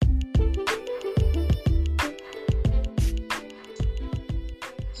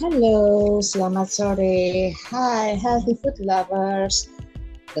Halo, selamat sore. Hai, healthy food lovers.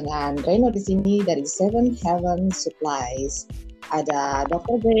 Dengan Reno di sini dari Seven Heaven Supplies. Ada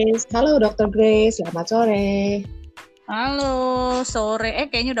Dr. Grace. Halo Dr. Grace, selamat sore. Halo, sore.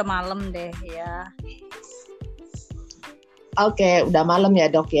 Kayaknya udah malam deh ya. Oke, udah malam ya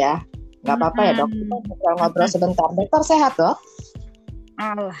dok ya. Nggak apa-apa ya dok, kita ngobrol sebentar. Dokter sehat dok?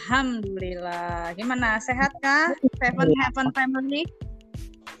 Alhamdulillah. Gimana, sehat kah? Seven Heaven Family?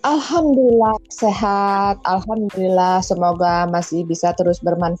 Alhamdulillah sehat, alhamdulillah semoga masih bisa terus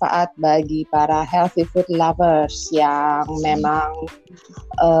bermanfaat bagi para healthy food lovers yang memang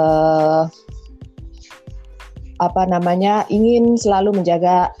ingin selalu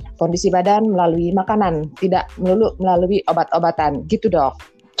menjaga kondisi badan melalui makanan, tidak melulu melalui obat-obatan, gitu dok.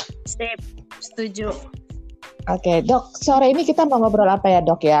 Sip, setuju. Oke, dok, sore ini kita mau ngobrol apa ya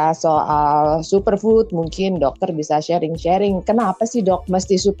dok ya? Soal superfood, mungkin dokter bisa sharing-sharing. Kenapa sih dok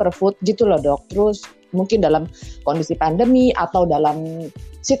mesti superfood gitu loh dok? Terus mungkin dalam kondisi pandemi atau dalam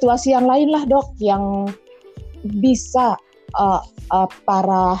situasi yang lain lah dok, yang bisa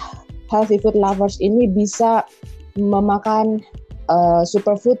para healthy food lovers ini bisa memakan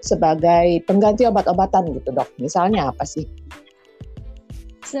superfood sebagai pengganti obat-obatan gitu dok. Misalnya apa sih?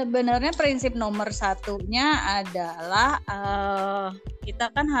 Sebenarnya prinsip nomor satunya adalah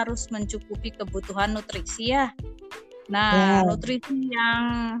kita kan harus mencukupi kebutuhan nutrisi ya. Nah,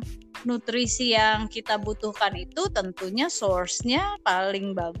 nutrisi yang kita butuhkan itu tentunya source-nya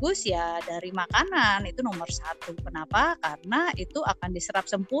paling bagus ya dari makanan, itu nomor satu. Kenapa? Karena itu akan diserap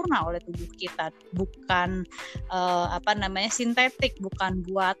sempurna oleh tubuh kita, bukan sintetik, bukan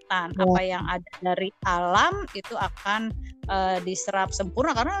buatan. Apa yang ada dari alam itu akan diserap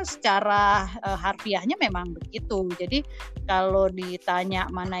sempurna karena secara harfiahnya memang begitu. Jadi kalau ditanya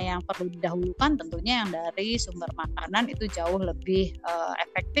mana yang perlu didahulukan, tentunya yang dari sumber makanan itu jauh lebih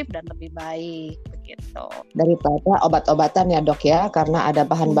efektif dan lebih baik begitu. Daripada obat-obatan ya dok ya, karena ada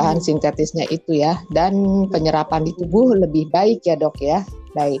bahan-bahan sintetisnya itu ya, dan penyerapan di tubuh lebih baik ya dok ya.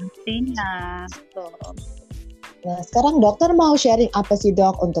 Baik. Pastinya. Nah, sekarang dokter mau sharing apa sih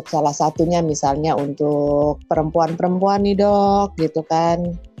dok untuk salah satunya, misalnya untuk perempuan-perempuan nih dok, gitu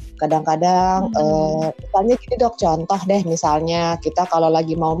kan. Kadang-kadang, misalnya gini dok, contoh deh misalnya kita kalau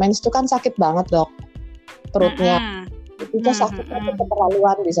lagi mau mens itu kan sakit banget dok, perutnya. Itu sakitnya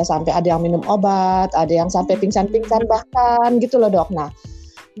keterlaluan, bisa sampai ada yang minum obat, ada yang sampai pingsan-pingsan bahkan gitu loh dok. Nah,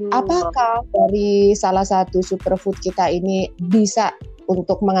 apakah dari salah satu superfood kita ini bisa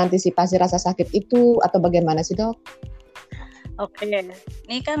untuk mengantisipasi rasa sakit itu atau bagaimana sih dok? Oke,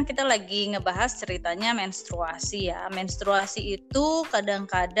 ini kan kita lagi ngebahas ceritanya menstruasi ya. Menstruasi itu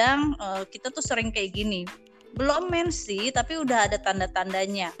kadang-kadang kita tuh sering kayak gini. Belum mens sih, tapi udah ada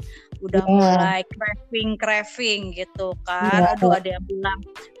tanda-tandanya. Udah mulai craving gitu kan. Aduh, ada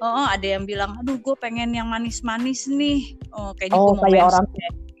yang bilang, aduh gue pengen yang manis-manis nih. Kayaknya gue mau mens. Orang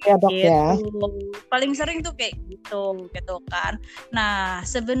ya dok gitu. Ya. Paling sering tuh kayak gitu kan. Nah,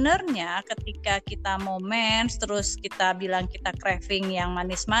 sebenarnya ketika kita mau mens terus kita bilang kita craving yang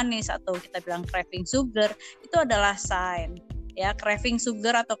manis-manis atau kita bilang craving sugar, itu adalah sign. Ya, craving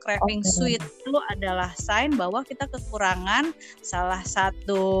sugar atau craving sweet itu adalah sign bahwa kita kekurangan salah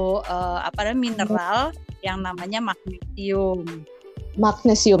satu mineral yang namanya magnesium.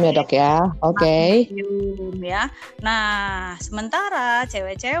 Magnesium ya dok ya, oke. Magnesium ya. Nah, sementara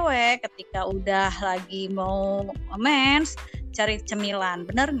cewek-cewek ketika udah lagi mau mens cari cemilan,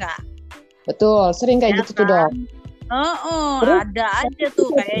 bener nggak? Betul, sering kayak gitu tuh dok. Ada aja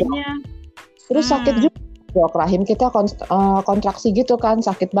tuh kayaknya. Terus sakit juga dok, rahim kita kontraksi gitu kan,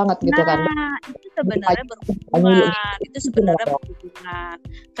 sakit banget gitu kan. Nah, itu sebenarnya berhubungan.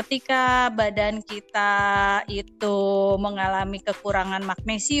 Ketika badan kita itu mengalami kekurangan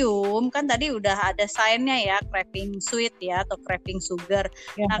magnesium, kan tadi udah ada sign-nya ya, craving sweet ya atau craving sugar.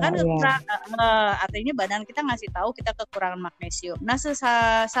 Artinya badan kita ngasih tahu kita kekurangan magnesium. Nah,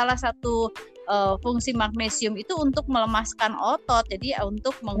 salah satu fungsi magnesium itu untuk melemaskan otot, jadi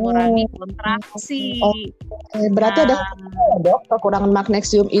untuk mengurangi kontraksi. Berarti ada dok kekurangan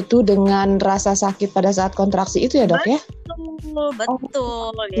magnesium itu dengan rasa sakit pada saat kontraksi itu ya dok ya?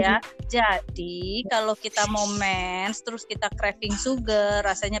 Betul ya. Jadi kalau kita mau mens terus kita craving sugar,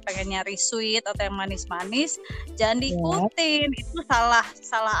 rasanya pengen nyari sweet atau yang manis-manis, jangan diikutin. Itu salah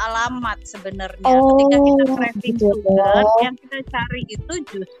alamat sebenarnya. Ketika kita craving sugar, yang kita cari itu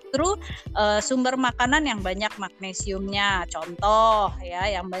justru sumber makanan yang banyak magnesiumnya. Contoh ya,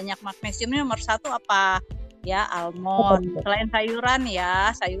 yang banyak magnesiumnya nomor satu apa? Ya, almond. Selain sayuran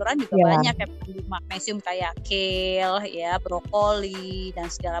juga banyak yang mengandung magnesium kayak kale, ya, brokoli dan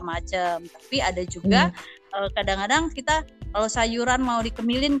segala macam. Tapi ada juga kadang-kadang kita Kalau sayuran mau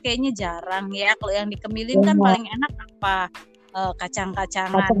dikemilin kayaknya jarang ya. Kalau yang dikemilin kan paling enak apa?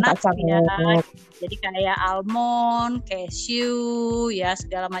 Kacang-kacangan nuts ya. Jadi kayak almond, cashew ya,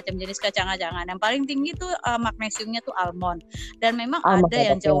 segala macam jenis kacang-kacangan. Yang paling tinggi tuh magnesiumnya tuh almond. Dan memang ada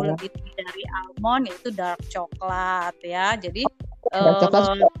yang jauh lebih tinggi dari almond, yaitu dark coklat ya. Jadi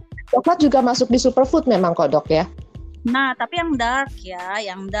coklat juga masuk di superfood memang kok dok ya. Nah, tapi yang dark ya,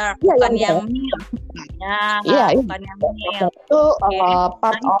 bukan yang milk. Bukan yang milk. Itu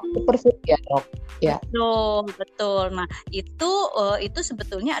part of superfood ya dok. Ya. Betul. Nah, itu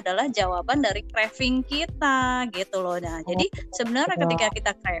sebetulnya adalah jawaban dari craving kita gitu loh. Nah, jadi sebenarnya ketika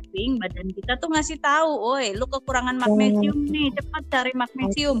kita craving, badan kita tuh ngasih tahu, "Woi, lu kekurangan magnesium nih, cepat cari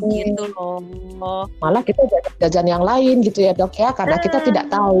magnesium." Gitu loh. Malah kita jajan yang lain gitu ya dok ya, karena kita tidak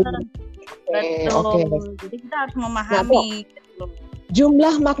tahu. Betul. Jadi kita harus memahami.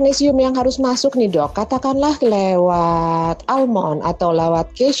 Jumlah magnesium yang harus masuk nih dok, katakanlah lewat almond atau lewat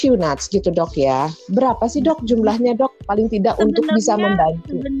cashew nuts gitu dok ya. Berapa sih dok jumlahnya dok? Paling tidak untuk bisa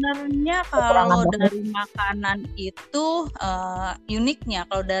membantu. Sebenarnya kalau dari makanan itu uniknya,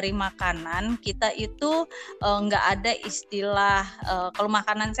 kalau dari makanan kita itu nggak ada istilah, kalau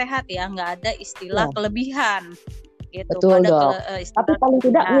makanan sehat ya nggak ada istilah kelebihan. Gitu. Betul dok. Tapi paling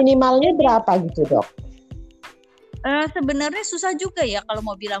tidak minimalnya berapa gitu dok? Sebenarnya susah juga ya kalau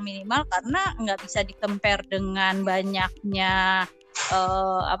mau bilang minimal, karena nggak bisa di-compare dengan banyaknya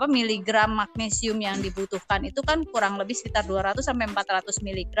miligram magnesium yang dibutuhkan. Itu kan kurang lebih sekitar 200 sampai 400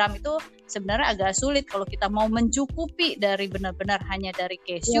 miligram. Itu sebenarnya agak sulit kalau kita mau mencukupi dari benar-benar hanya dari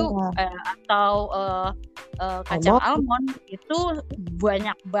cashew atau kacang almond. Itu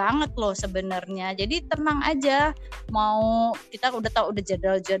banyak banget loh sebenarnya. Jadi tenang aja, mau kita udah tahu udah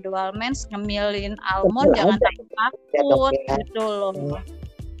jadwal mens ngemilin almond, jangan takut gitu loh.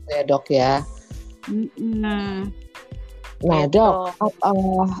 Ya dok ya. Nah dok,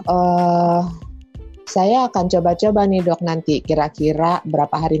 saya akan coba-coba nih dok nanti kira-kira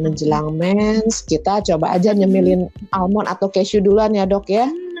berapa hari menjelang mens kita coba aja nyemilin almond atau cashew duluan ya dok ya.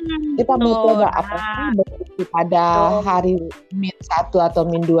 Kita mau coba apa sih pada hari min 1 atau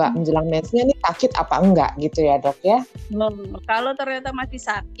min 2 menjelang mensnya nih sakit apa enggak gitu ya dok ya. Kalau ternyata masih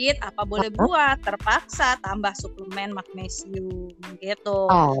sakit, apa boleh buat? Terpaksa tambah suplemen magnesium gitu.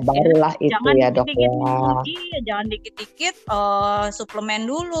 Barulah itu ya dok ya. Iya, jangan dikit-dikit suplemen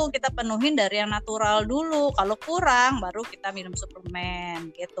dulu, kita penuhin dari yang natural dulu. Kalau kurang baru kita minum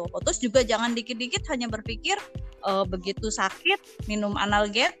suplemen gitu. Terus juga jangan dikit-dikit hanya berpikir begitu sakit minum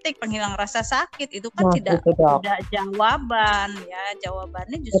analgetik penghilang rasa sakit. Itu kan tidak jawaban ya.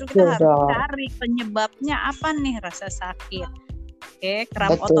 Jawabannya justru kita harus cari penyebabnya apa nih rasa sakit.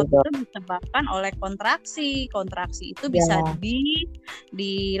 Kram otot itu disebabkan oleh kontraksi. Kontraksi itu bisa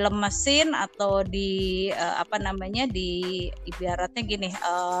dilemesin atau ibaratnya gini,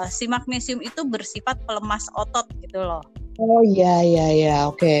 si magnesium itu bersifat pelemas otot gitu loh. Oh iya,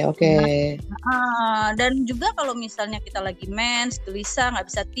 oke. Dan juga kalau misalnya kita lagi mens, gelisah, nggak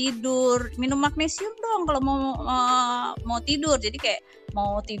bisa tidur, minum magnesium dong kalau mau tidur. Jadi kayak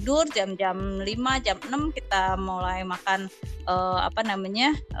mau tidur jam 5, jam 6 kita mulai makan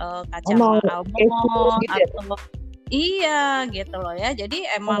kacang almond atau iya gitu loh ya. Jadi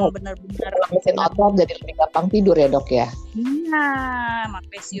emang benar-benar mesin otot jadi lebih gampang tidur ya dok ya. Iya,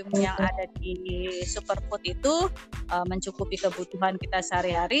 magnesium yang ada di superfood itu mencukupi kebutuhan kita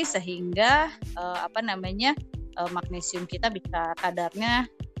sehari-hari sehingga magnesium kita bisa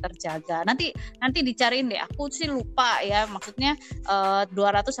kadarnya terjaga. Nanti dicariin deh. Aku sih lupa ya. Maksudnya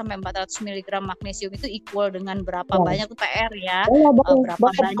 200 sampai 400 mg magnesium itu equal dengan berapa banyak tuh PR ya. Berapa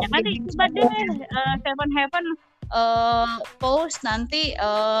banyak. Nanti coba deh Seven Heaven post nanti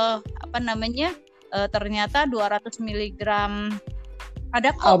ternyata 200 mg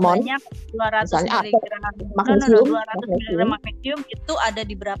ada kok banyak 200 mg magnesium itu ada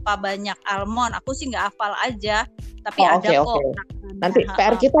di berapa banyak almond. Aku sih nggak hafal aja, tapi ada kok. Nanti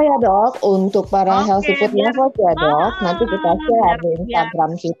PR kita ya dok untuk para healthy food lovers ya dok. Nanti kita share di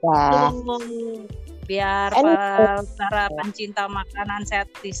Instagram kita. Biar para pencinta makanan sehat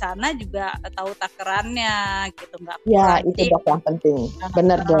di sana juga tahu takarannya gitu, nggak kurang. Ya itu dok yang penting,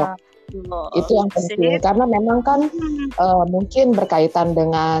 benar dok. Itu yang penting karena memang kan mungkin berkaitan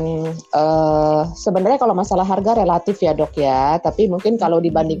dengan sebenarnya kalau masalah harga relatif ya dok ya, tapi mungkin kalau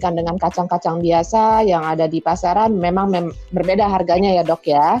dibandingkan dengan kacang-kacang biasa yang ada di pasaran memang berbeda harganya ya dok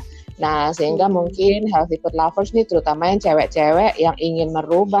ya. Nah sehingga mungkin healthy food lovers nih terutama yang cewek-cewek yang ingin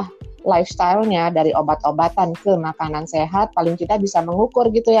merubah lifestyle-nya dari obat-obatan ke makanan sehat, paling kita bisa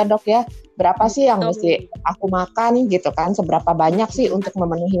mengukur gitu ya dok ya, berapa sih yang mesti aku makan gitu kan, seberapa banyak sih untuk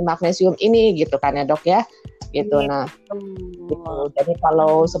memenuhi magnesium ini gitu kan ya dok ya. gitu. Nah, gitu. Jadi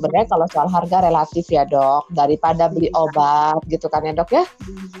kalau sebenarnya kalau soal harga relatif ya dok, daripada beli obat gitu kan ya dok ya,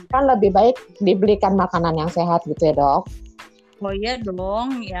 kan lebih baik dibelikan makanan yang sehat gitu ya dok. Oh iya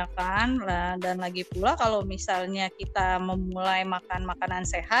dong, ya kan. Dan lagi pula kalau misalnya kita memulai makan makanan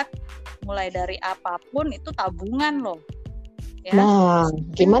sehat, mulai dari apapun itu tabungan loh. Ya. Nah,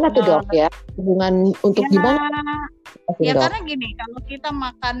 gimana tuh dok ya? Hubungan untuk gimana? Ya karena gini, kalau kita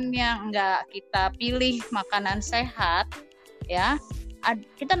makannya nggak kita pilih makanan sehat, ya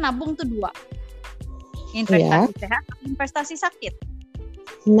kita nabung tuh 2, investasi sehat, investasi sakit.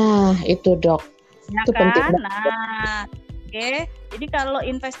 Nah itu dok, ya itu kan? penting banget. Nah, oke. Jadi kalau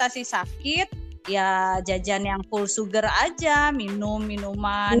investasi sakit, ya jajan yang full sugar aja,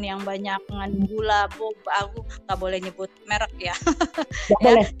 minuman yang banyak mengandung gula. Aku nggak boleh nyebut merek ya.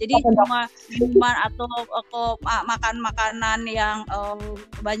 Ya, jadi semua minuman atau makan makanan yang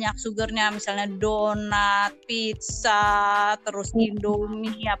banyak sugarnya, misalnya donat, pizza, terus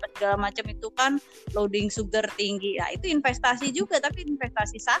Indomie, apa segala macam itu kan loading sugar tinggi. Ya itu investasi juga, tapi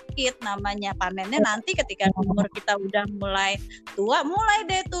investasi sakit namanya. Panennya nanti ketika umur kita udah mulai tua, mulai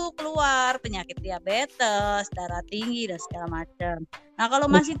deh tuh keluar penyakit diabetes, darah tinggi dan segala macam. Nah kalau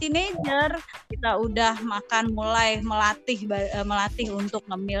masih teenager, kita udah mulai melatih untuk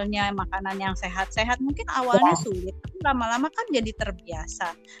ngemilnya makanan yang sehat-sehat. Mungkin awalnya sulit, tapi lama-lama kan jadi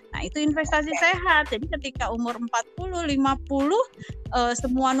terbiasa. Nah itu investasi sehat. Jadi ketika umur 40, 50,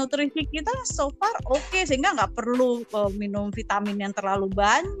 semua nutrisi kita so far oke, sehingga nggak perlu minum vitamin yang terlalu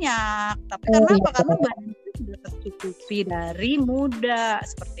banyak. Tapi kenapa? Karena badan itu sudah tercukupi dari muda,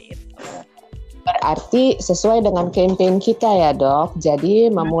 seperti itu. Berarti sesuai dengan campaign kita ya dok,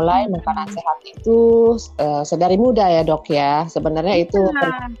 jadi memulai makanan sehat itu sedari muda ya dok ya, sebenarnya itu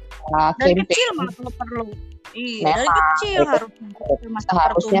dari kecil malah perlu. Iya, dari kecil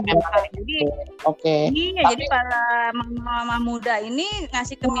harusnya memang. Jadi, iya, jadi para mama muda ini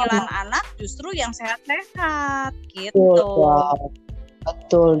ngasih kemilan anak justru yang sehat-sehat gitu.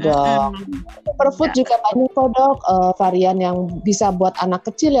 Betul dok. Superfood juga banyak kok dok, varian yang bisa buat anak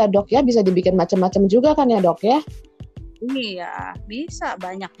kecil ya dok ya, bisa dibikin macam-macam juga kan ya dok ya? Iya, bisa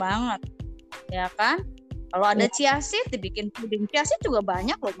banyak banget, ya kan? Kalau ada chia seed dibikin puding chia seed juga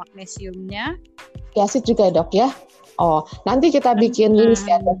banyak loh magnesiumnya. Chia seed juga ya dok ya? Oh, nanti kita bikin list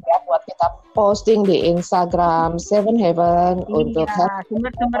ya dok ya, buat kita posting di Instagram Seven Heaven untuk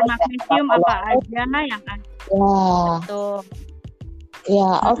sumber-sumber magnesium apa aja yang ada. Betul.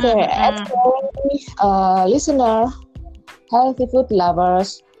 Ya, oke. Listener, healthy food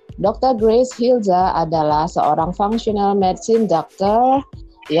lovers, Dr. Grace Hilza adalah seorang functional medicine doctor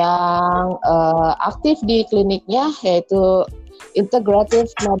yang aktif di kliniknya, yaitu Integrative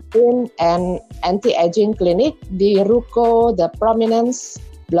Medicine and Anti-Aging Clinic di Ruko The Prominence,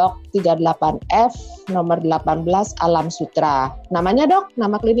 Blok 38F, nomor 18, Alam Sutra. Namanya dok?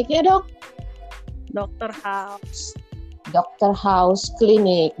 Nama kliniknya dok? Dr. House. Dr. House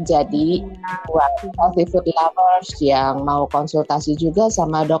Clinic. Jadi buat healthy food lovers yang mau konsultasi juga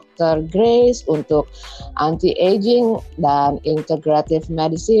sama Dr. Grace untuk anti-aging dan integrative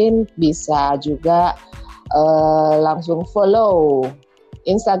medicine, bisa juga langsung follow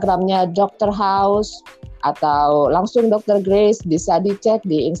Instagramnya Dr. House atau langsung Dr. Grace, bisa dicek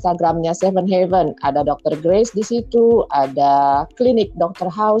di Instagramnya Seven Heaven. Ada Dr. Grace di situ, ada klinik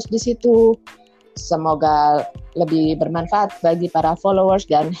Dr. House di situ. Semoga lebih bermanfaat bagi para followers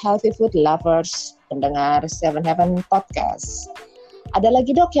dan healthy food lovers pendengar Seven Heaven Podcast. Ada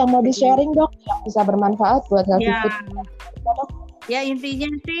lagi dok yang mau di-sharing dok yang bisa bermanfaat buat healthy food? Ya intinya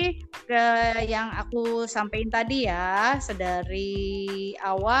sih yang aku sampaikan tadi ya, sedari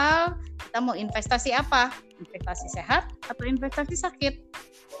awal kita mau investasi apa? Investasi sehat atau investasi sakit?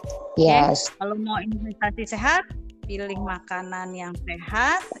 Yes. Kalau mau investasi sehat, pilih makanan yang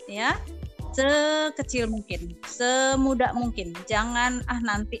sehat ya. Sekecil mungkin, semudah mungkin. Jangan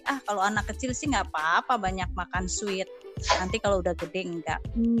nanti kalau anak kecil sih nggak apa-apa banyak makan sweet. Nanti kalau udah gede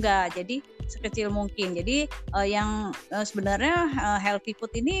enggak. Jadi sekecil mungkin. Jadi yang sebenarnya healthy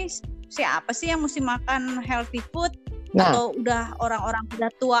food ini siapa sih yang mesti makan healthy food? Atau udah orang-orang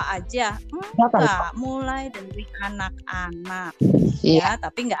udah tua aja? Enggak, mulai dari anak-anak. Ya,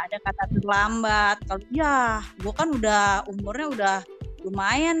 tapi nggak ada kata terlambat. Kalau gue kan udah umurnya udah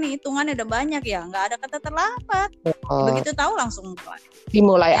lumayan nih, hitungannya udah banyak ya, nggak ada kata terlambat. Begitu tahu langsung mulai.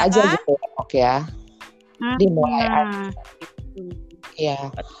 Dimulai ya aja kan? Gitu oke ya. Dimulai aja.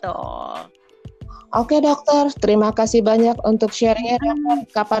 Iya. Betul. Oke dokter, terima kasih banyak untuk sharingnya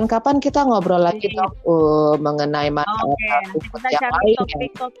dokter. Kapan-kapan kita ngobrol lagi dok mengenai masalah kita cari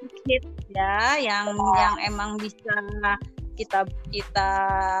topik-topik ya yang emang bisa kita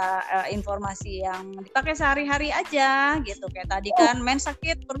informasi yang dipakai sehari-hari aja gitu. Kayak tadi kan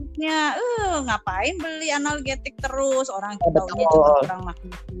sakit perutnya, ngapain beli analgetik terus, orang taunya juga kurang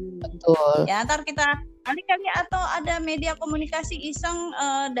magnesium. Betul. Ya ntar kita kali-kali atau ada media komunikasi iseng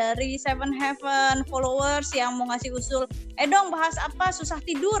dari Seven Heaven followers yang mau ngasih usul, dong bahas apa susah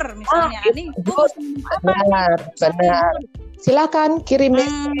tidur misalnya. Nih gue benar. Silakan kirim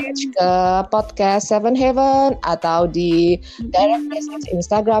message ke podcast Seven Heaven atau di direct message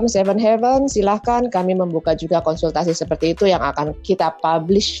Instagram Seven Heaven. Silakan, kami membuka juga konsultasi seperti itu yang akan kita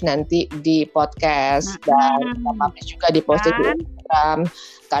publish nanti di podcast dan kita publish juga di posting di Instagram.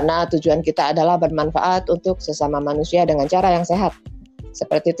 Karena tujuan kita adalah bermanfaat untuk sesama manusia dengan cara yang sehat.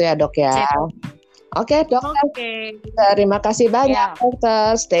 Seperti itu ya dok ya. Oke dokter. Terima kasih banyak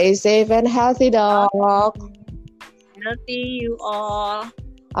dokter. Stay safe and healthy dok. Healthy you all.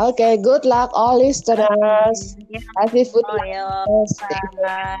 Okay, good luck all listeners. Happy food. Stay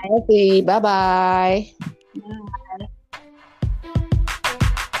healthy. Bye bye.